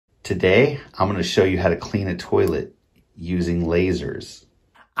Today, I'm going to show you how to clean a toilet using lasers.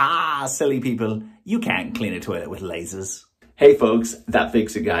 Ah, silly people, you can't clean a toilet with lasers. Hey folks, That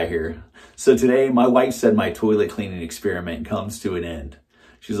Fix It Guy here. So today, my wife said my toilet cleaning experiment comes to an end.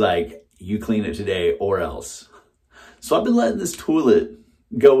 She's like, you clean it today or else. So I've been letting this toilet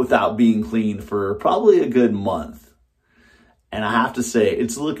go without being cleaned for probably a good month. And I have to say,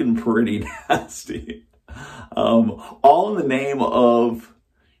 it's looking pretty nasty. All in the name of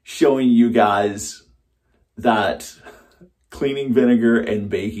showing you guys that cleaning vinegar and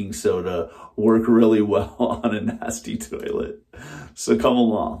baking soda work really well on a nasty toilet. So come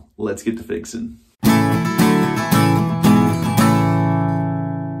along, let's get to fixing. All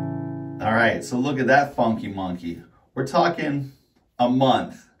right, so look at that funky monkey. We're talking a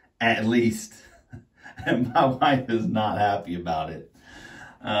month at least, and my wife is not happy about it.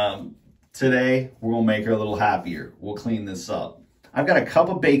 Today, we'll make her a little happier. We'll clean this up. I've got a cup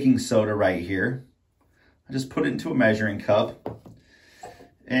of baking soda right here. I just put it into a measuring cup.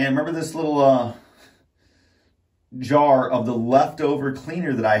 And remember this little jar of the leftover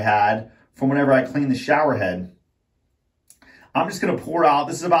cleaner that I had from whenever I cleaned the shower head? I'm just gonna pour out,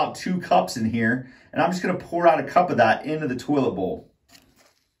 this is about 2 cups in here, and I'm just gonna pour out a cup of that into the toilet bowl.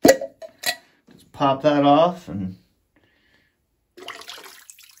 Just pop that off and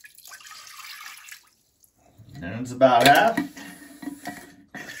it's about half.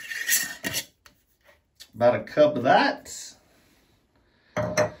 About a cup of that.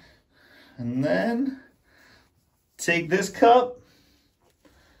 And then take this cup,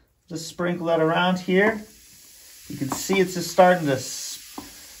 just sprinkle that around here. You can see it's just starting to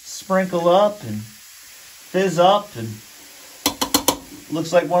sprinkle up and fizz up, and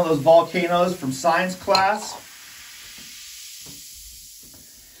looks like one of those volcanoes from science class.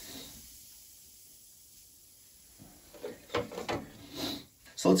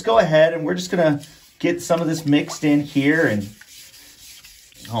 So let's go ahead and we're just gonna get some of this mixed in here, and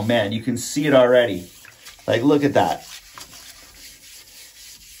oh man, you can see it already. Like, look at that.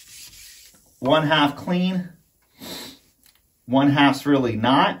 1/2 clean, 1/2's really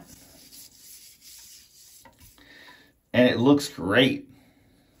not. And it looks great.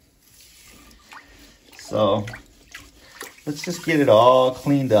 So let's just get it all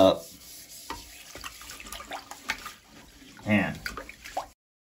cleaned up. Man.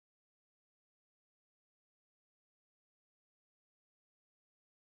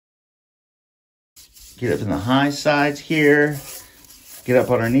 Get up in the high sides here. Get up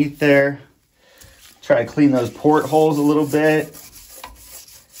underneath there. Try to clean those portholes a little bit.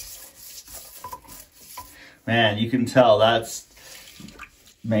 Man, you can tell that's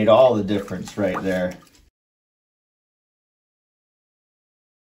made all the difference right there.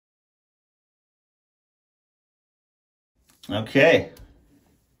 Okay.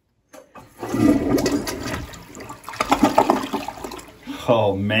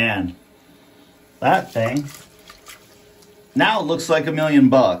 Oh man. That thing, now it looks like $1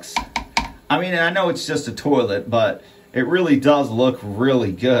 million. I mean, I know it's just a toilet, but it really does look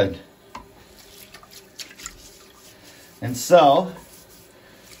really good. And so,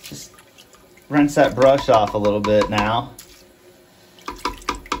 just rinse that brush off a little bit now.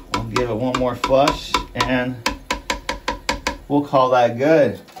 We'll give it one more flush, and we'll call that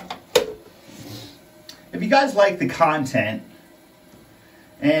good. If you guys like the content,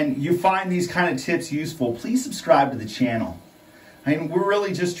 and you find these kind of tips useful, please subscribe to the channel. I mean, we're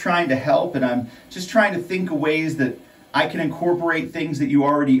really just trying to help, and I'm just trying to think of ways that I can incorporate things that you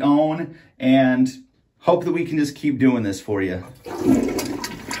already own, and hope that we can just keep doing this for you.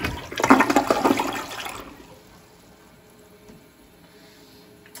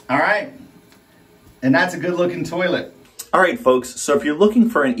 All right, and that's a good looking toilet. All right, folks, so if you're looking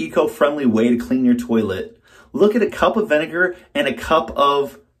for an eco-friendly way to clean your toilet, look at a cup of vinegar and a cup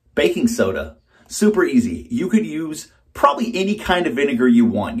of baking soda. Super easy. You could use probably any kind of vinegar you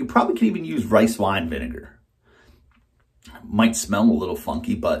want. You probably could even use rice wine vinegar. Might smell a little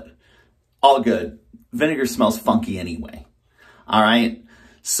funky, but all good. Vinegar smells funky anyway. All right.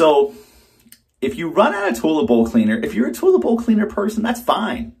 So if you run out of toilet bowl cleaner, if you're a toilet bowl cleaner person, that's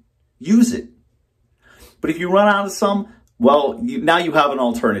fine. Use it. But if you run out of some, well, now you have an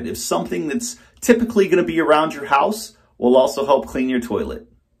alternative. Something that's typically going to be around your house will also help clean your toilet.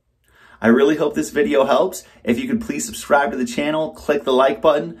 I really hope this video helps. If you could please subscribe to the channel, click the like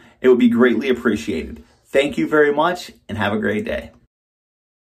button, it would be greatly appreciated. Thank you very much and have a great day.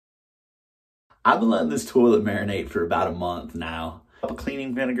 I've been letting this toilet marinate for about a month now.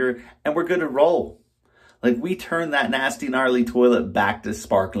 Cleaning vinegar and we're good to roll. Like, we turned that nasty, gnarly toilet back to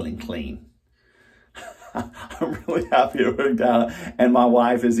sparkling clean. I'm really happy it worked out. And my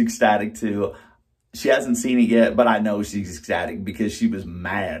wife is ecstatic too. She hasn't seen it yet, but I know she's ecstatic because she was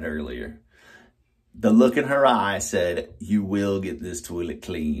mad earlier. The look in her eye said, you will get this toilet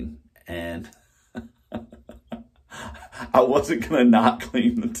clean. And I wasn't going to not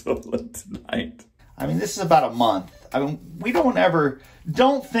clean the toilet tonight. I mean, this is about a month. I mean, we don't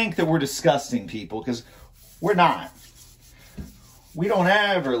think that we're disgusting, people, because we're not. We don't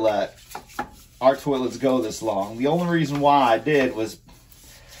ever let our toilets go this long. The only reason why I did was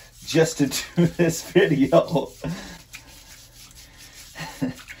just to do this video.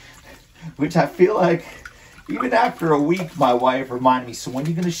 Which I feel like, even after a week, my wife reminded me, so when are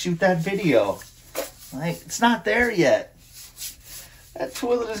you going to shoot that video? Like, it's not there yet. That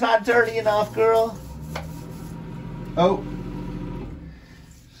toilet is not dirty enough, girl. Oh.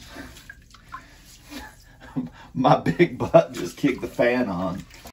 My big butt just kicked the fan on.